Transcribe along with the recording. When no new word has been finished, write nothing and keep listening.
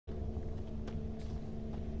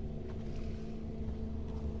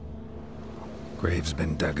Grave's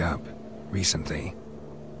been dug up, recently.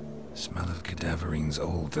 Smell of cadaverine's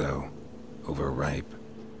old, though. Overripe.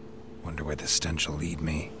 Wonder where the stench will lead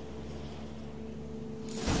me.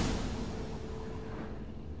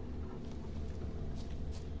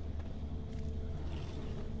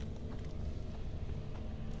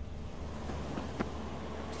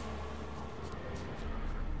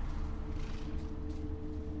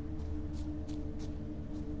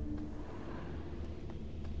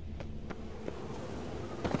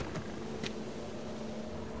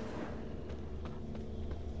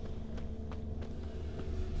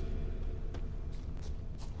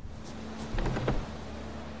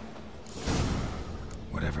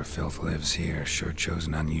 Whatever filth lives here sure chose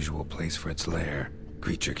an unusual place for its lair.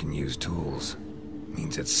 Creature can use tools.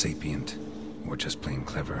 Means it's sapient, or just plain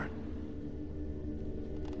clever.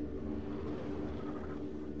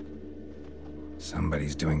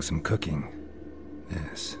 Somebody's doing some cooking.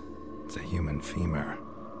 This, it's a human femur.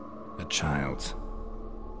 A child's.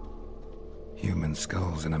 Human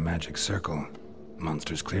skulls in a magic circle.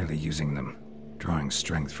 Monsters clearly using them, drawing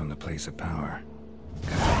strength from the place of power.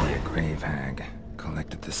 Gotta be a grave hag.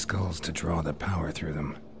 Collected the skulls to draw the power through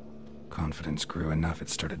them. Confidence grew enough it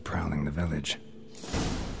started prowling the village.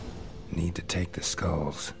 Need to take the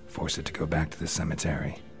skulls, force it to go back to the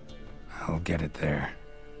cemetery. I'll get it there.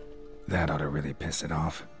 That ought to really piss it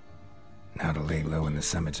off. Now to lay low in the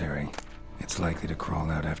cemetery. It's likely to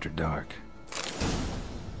crawl out after dark.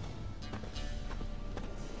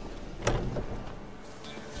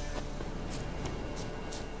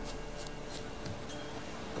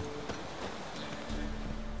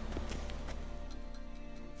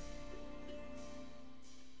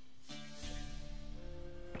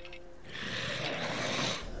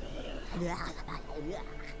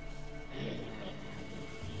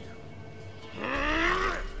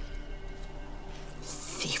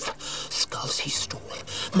 Thief. Skulls he stole.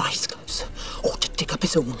 My skulls. Ought to dig up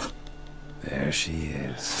his own. There she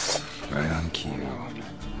is. Right on cue.